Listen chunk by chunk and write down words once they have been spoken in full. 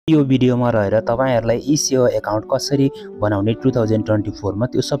यो भिडियोमा रहेर तपाईहरुलाई ई-सेवा अकाउन्ट कसरी बनाउने 2024 मा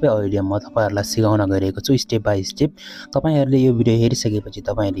त्यो सबै अहिले म तपाईहरुलाई सिकाउन गइरहेको छु स्टेप बाइ स्टेप। तपाईहरुले यो भिडियो हेरिसकेपछि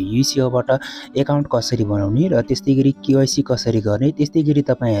तपाईहरुले ई-सेवाबाट अकाउन्ट कसरी बनाउने र त्यसैगरी KYC कसरी गर्ने, त्यसैगरी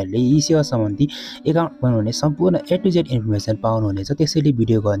तपाईहरुले ई-सेवा सम्बन्धी अकाउन्ट बनाउने सम्पूर्ण A to Z इन्फर्मेसन पाउनुहुनेछ। त्यसैले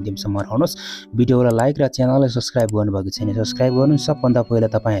भिडियोको अन्तिमसम्म रहनुहोस्। भिडियोलाई लाइक र च्यानललाई सब्स्क्राइब गर्नुभएको छैन सब्स्क्राइब गर्नुहोस्। सबभन्दा पहिला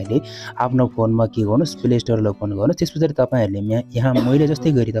तपाईहरुले आफ्नो फोनमा के गर्नुहोस्, प्ले स्टोर ओपन गर्नुहोस्। त्यसपछि तपाईहरुले यहाँ मैले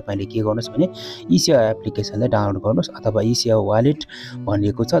जस्तै गरी तपाईले के गर्नुहोस् भने ई-सेवा एप्लिकेसनलाई डाउनलोड गर्नुहोस् अथवा ई-सेवा वालेट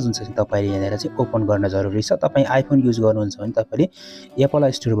भनिएको छ जुन चाहिँ तपाईले यहाँनिर चाहिँ ओपन गर्न जरुरी छ। तपाई आइफोन युज गर्नुहुन्छ भने तपाईले एप्पल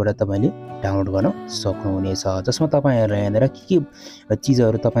स्टोरबाट तपाईले डाउनलोड गर्न सक्नुहुनेछ। जसमा तपाईहरुलाई यहाँनिर के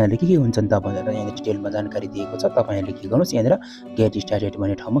चीजहरु तपाईहरुले के हुन्छन् तपाईहरुलाई यहाँ डिटेलमा जानकारी दिएको छ। तपाईहरुले के गर्नुहोस् यहाँनिर गेट स्टार्टेड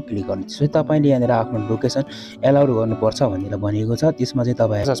भन्ने ठाउँमा क्लिक गर्नुहोस्। त्यसपछि तपाईले यहाँनिर आफ्नो लोकेसन एलाउड गर्नुपर्छ भनेर भनेको छ। त्यसमा चाहिँ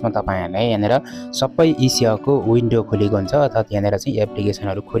तपाई जसमा तपाईहरुलाई यहाँनिर सबै ई-सेवाको विन्डो खोलेको हुन्छ अर्थात यहाँनिर चाहिँ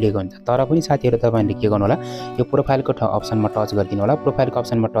एप्लिकेसनहरु खोलेको हुन्छ। तर पनि साथीहरु तपाईहरुले के गर्नु होला, यो प्रोफाइलको अप्सनमा टच गरिदिनु होला। प्रोफाइलको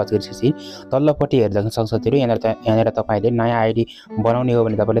अप्सनमा टच गरिसकेपछि तल्लोपट्टि हेर्दा सक्छतिर यहाँनिर तपाईले नयाँ आइडी बनाउने हो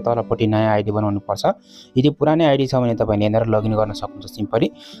भने तपाईले तल्लोपट्टि नयाँ आइडी बनाउनु पर्छ। यदि पुरानै आइडी छ भने तपाईले यहाँनिर लगइन गर्न सक्नुहुन्छ सिम्पली।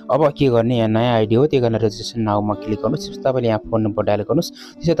 अब के गर्ने, यहाँ नयाँ आइडी हो त्यही कारण रेजिस्ट्रेसन नाउमा क्लिक गर्नुस्। त्यसपछि तपाईले यहाँ फोन नम्बर डायल गर्नुस्।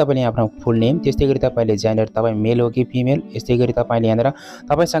 त्यसै तपाईले यहाँ आफ्नो फुल नेम, त्यसैगरी तपाईले जेन्डर तपाई मेल हो कि फिमेल, यसैगरी तपाईले यहाँनिर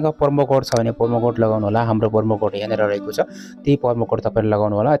तपाईसँग प्रोमो कोड छ भने प्रोमो कोड लगाउनु होला। हाम्रो प्रोमो कोड यहाँनिर रहेको छ, त्यही प्रोमो कोड तपाईले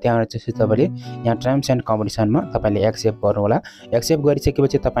लगाउनु होला। त्यहाँबाट चाहिँ तपाईले यहाँ टर्म्स एन्ड कन्डिसनमा तपाईले एक्सेप्ट गर्नु होला। एक्सेप्ट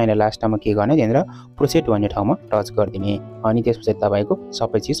गरिसकेपछि तपाईले लास्टमा के गर्ने, यहाँनिर प्रोसेड भन्ने ठाउँमा टच गरिदिने। अनि त्यसपछि तपाईको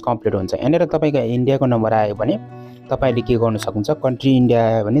सबै चीज कम्प्लिट हुन्छ। यहाँनिर तपाईको इन्डियाको नम्बर आयो भने तपाईले के गर्न सक्नुहुन्छ, कन्ट्री इन्डिया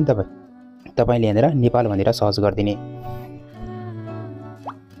आयो भने तपाईले यहाँनिर नेपाल भनेर सर्च गरिदिने।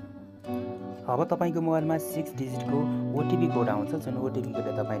 अब तपाईको मोबाइलमा 6 डिजिटको ओटीपी कोड आउँछ। जुन ओटीपी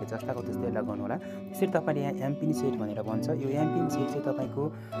कोडले तपाईले जस्ताको त्यस्तै लगाउनु होला। त्यसरी तपाईले यहाँ एमपिन सेट भनेर भन्छ। यो एमपिन सेट चाहिँ तपाईको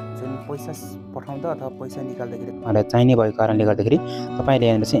जुन पैसा पठाउँदा अथवा पैसा निकाल्दाखेरि मलाई चाहिने भएको कारणले गर्दाखेरि तपाईले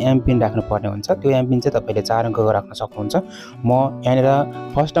यहाँनिर चाहिँ एमपिन राख्नु पर्ने हुन्छ। त्यो एमपिन चाहिँ तपाईले 4 अङ्कको राख्न सक्नुहुन्छ। म यहाँनिर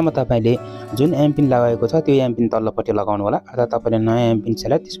फर्स्टमा तपाईले जुन एमपिन लगाएको छ त्यो एमपिन तल्लोपट्टि लगाउनु होला। अथवा तपाईले नयाँ एमपिन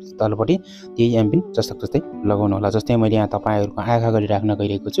सेला त्यसपछि तल्लोपट्टि त्यही एमपिन जस्ताको त्यस्तै लगाउनु होला। जस्तै मैले यहाँ तपाईहरुको आँखा गरी राख्न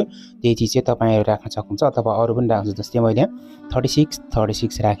गइरहेको छु त्यही चीज चाहिँ तपाईहरु राख्न सक्नुहुन्छ अथवा अरु पनि राख्नुहुन्छ। जस्तै मैले यहाँ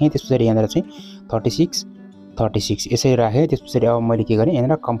 36 राखेँ। त्यसपछि यहाँनिर चाहिँ 36 यसरी राखेँ। त्यसपछि अब मैले के गरेँ,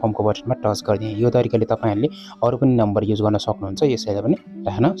 यहाँनिर कन्फर्मको बटनमा टच गरिदिएँ। यो तरिकाले तपाईहरुले अरु पनि नम्बर युज गर्न सक्नुहुन्छ, यसैले पनि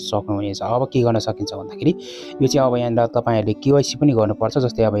राख्न सक्नुहुनेछ। अब के गर्न सकिन्छ भन्दाखेरि यो चाहिँ अब यहाँनिर तपाईहरुले KYC पनि गर्नुपर्छ।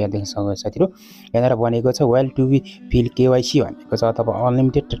 जस्तै अब यहाँ देख्न सक्नुहुन्छ साथीहरु, यहाँनिर भनेको छ well to be feel KYC भनेको छ। अथवा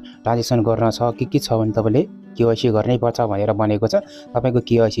अनलिमिटेड ट्रान्जेक्सन गर्न छ के छ भने तपाईले KYC गर्नै पर्छ भनेर भनेको छ। तपाईको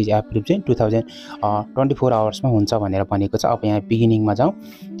KYC एप्रुभ चाहिँ 2024 आवर्समा हुन्छ भनेर भनेको छ। अब यहाँ बिगिनिङमा जाउँ।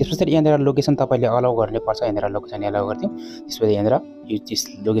 त्यसपछि यहाँनिर लोकेसन तपाईले अलाउ गर्नै पर्छ। यहाँनिर लोकेसन अलाउ गर्दियौँ। त्यसपछि यहाँनिर यो चिज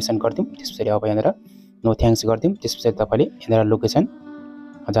लोकेसन गर्दियौँ। त्यसपछि अब यहाँनिर नो थ्याङ्क्स गर्दियौँ। त्यसपछि तपाईले यहाँनिर लोकेसन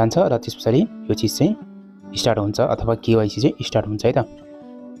जान्छ र त्यसपछि यो चिज चाहिँ स्टार्ट हुन्छ अथवा KYC चाहिँ स्टार्ट हुन्छ है त।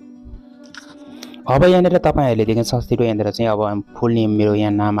 अब यहाँनिर तपाईहरुले देख्न सक्नुहुन्छ यहाँनिर चाहिँ अब फुल नेम मेरो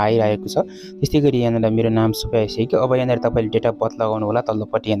यहाँ नाम आइरहेको छ। त्यसैगरी यहाँनिर मेरो नाम सबै आइसक्यो। अब यहाँनिर तपाईले डेट अफ बर्थ लगाउनु होला।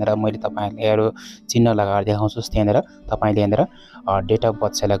 तल्लोपट्टि यहाँनिर मैले तपाईहरुलाई एरो चिन्ह लगाएर देखाउँछु। जस्तै यहाँनिर तपाईले यहाँनिर डेट अफ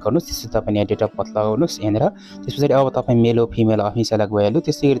बर्थ सेलेक्ट गर्नुस्। त्यसपछि तपाईले यहाँ डेट अफ बर्थ लगाउनुस् यहाँनिर। त्यसपछि अब तपाई मेल हो फिमेल आफै सेलेक्ट भइहाल्यो।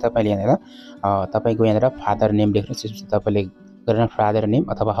 त्यसैगरी तपाईले यहाँनिर तपाईको यहाँनिर फादर नेम लेख्नुस्। त्यसपछि तपाईले गरेर फादर नेम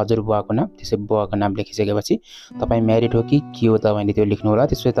अथवा हजुरबुवाको नाम, त्यसै बुवाको नाम लेखिसकेपछि तपाई म्यारिड हो कि के हो तपाईले त्यो लेख्नु होला।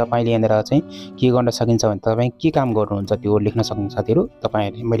 त्यसपछि तपाईले यहाँनिर चाहिँ के गर्न सकिन्छ भने तपाई के काम गर्नुहुन्छ त्यो लेख्न सक्नुहुन्छ साथीहरु।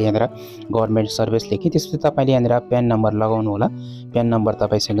 तपाईहरुले मैले यहाँनिर गभर्नमेन्ट सर्भिस लेखेँ। त्यसपछि तपाईले यहाँनिर प्यान नम्बर लगाउनु होला। प्यान नम्बर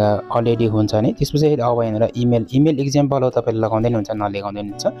तपाईसँग अलरेडी हुन्छ नि। त्यसपछि अब यहाँनिर इमेल एक्जाम्पल हो तपाईले लगाउँदैन हुन्छ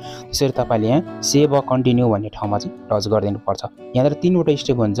नलेगाउँदैन हुन्छ। त्यसरी तपाईले यहाँ सेभ कन्टिन्यू भन्ने ठाउँमा चाहिँ टच गरिदिनु पर्छ। यहाँनिर 3वटा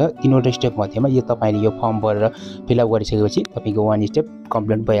स्टेप हुन्छ। 3वटा स्टेप मध्येमा यो तपाईले यो फर्म भरेर फिलअप गरिसकेपछि तपाईको 1 स्टेप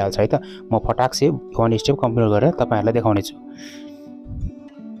कम्प्लिट भइहाल्छ है त। म फटाक से 1 स्टेप कम्प्लिट गरेर तपाईहरुलाई देखाउने छु।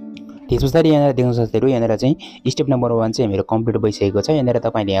 त्यसपछि यहाँनिर देख्न सक्नुहुन्छ यहाँनिर चाहिँ स्टेप नम्बर 1 चाहिँ मेरो कम्प्लिट भइसकेको छ। यहाँनिर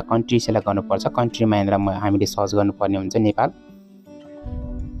तपाईले यहाँ कन्ट्री सेलेक्ट गर्नुपर्छ। कन्ट्रीमा यहाँनिर हामीले सर्च गर्नुपर्ने हुन्छ नेपाल।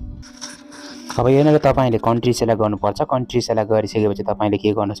 अब यहाँनिर तपाईले कन्ट्री सेलेक्ट गर्नुपर्छ। कन्ट्री सेलेक्ट गरिसकेपछि तपाईले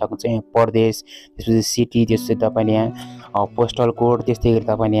के गर्न सक्नुहुन्छ, यहाँ प्रदेश, त्यसपछि सिटी, त्यसपछि तपाईले यहाँ पोस्टल कोड, त्यस्तै गरी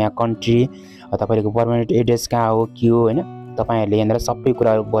तपाईले यहाँ कन्ट्री, तपाईको पर्मानेन्ट एड्रेस कहाँ हो के हो हैन, तपाईहरुले यहाँनिर सबै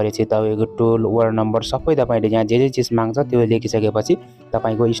कुराहरु भरेपछि तपाईको टोल वार्ड नम्बर सबै तपाईले यहाँ जे चीज माग्छ त्यो लेखिसकेपछि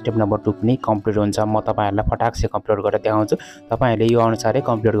तपाईको स्टेप नम्बर 2 पनि कम्प्लिट हुन्छ। म तपाईहरुलाई फटाक से कम्प्लिट गरेर देखाउँछु। तपाईहरुले यो अनुसारै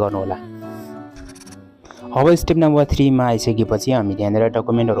कम्प्लिट गर्नु होला। अब स्टेप नम्बर 3 मा आइसकेपछि हामीले यहाँनिर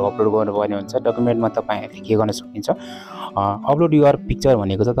डकुमेन्टहरू अपलोड गर्नुपर्ने हुन्छ। डकुमेन्टमा तपाईँहरूले के गर्न सक्नुहुन्छ, अपलोड युर पिक्चर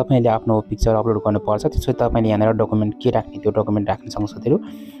भनेको चाहिँ तपाईँले आफ्नो पिक्चर अपलोड गर्नुपर्छ। त्यसपछि तपाईँले यहाँनिर डकुमेन्ट के राख्ने त्यो डकुमेन्ट राख्न सक्नु साथीहरू।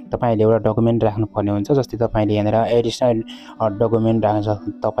 तपाईँले एउटा डकुमेन्ट राख्नुपर्ने हुन्छ। जस्तै तपाईँले यहाँनिर एडिसनल डकुमेन्ट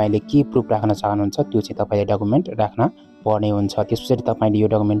राख्न तपाईँले के प्रुफ राख्न चाहनुहुन्छ त्यो चाहिँ तपाईँले डकुमेन्ट राख्न पर्ने हुन्छ। त्यसपछि तपाईँले यो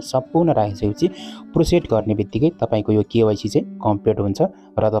डकुमेन्ट सम्पूर्ण राखिसकेपछि प्रोसेड गर्ने बित्तिकै तपाईँको यो KYC चाहिँ कम्प्लिट हुन्छ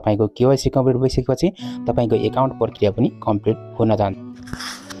र तपाईँको KYC कम्प्लिट भइसकेपछि तपाईँको एकाउन्ट प्रक्रिया पनि कम्प्लिट हुन जान्छ।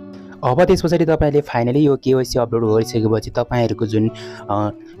 अब त्यस पछाडि तपाईँले फाइनली यो KYC अपलोड गरिसकेपछि तपाईँहरूको जुन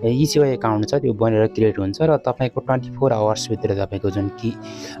E-sewa एकाउन्ट छ त्यो बनेर क्रिएट हुन्छ र तपाईँको 24 आवर्सभित्र तपाईँको जुन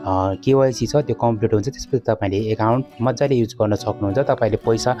KYC छ त्यो कम्प्लिट हुन्छ। त्यसपछि तपाईँले एकाउन्ट मजाले युज गर्न सक्नुहुन्छ। तपाईँले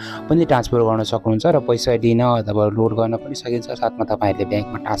पैसा पनि ट्रान्सफर गर्न सक्नुहुन्छ र पैसा दिन अथवा लोड गर्न पनि सकिन्छ। साथमा तपाईँहरूले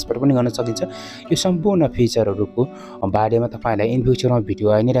ब्याङ्कमा ट्रान्सफर पनि गर्न सकिन्छ। यो सम्पूर्ण फिचरहरूको बारेमा तपाईँहरूलाई इन फ्युचरमा भिडियो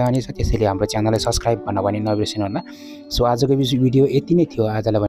आइ नै रहनेछ। त्यसैले हाम्रो च्यानललाई सब्सक्राइब गर्न पनि नबिर्सिनु होला। सो आजको भिडियो यति नै थियो। आजलाई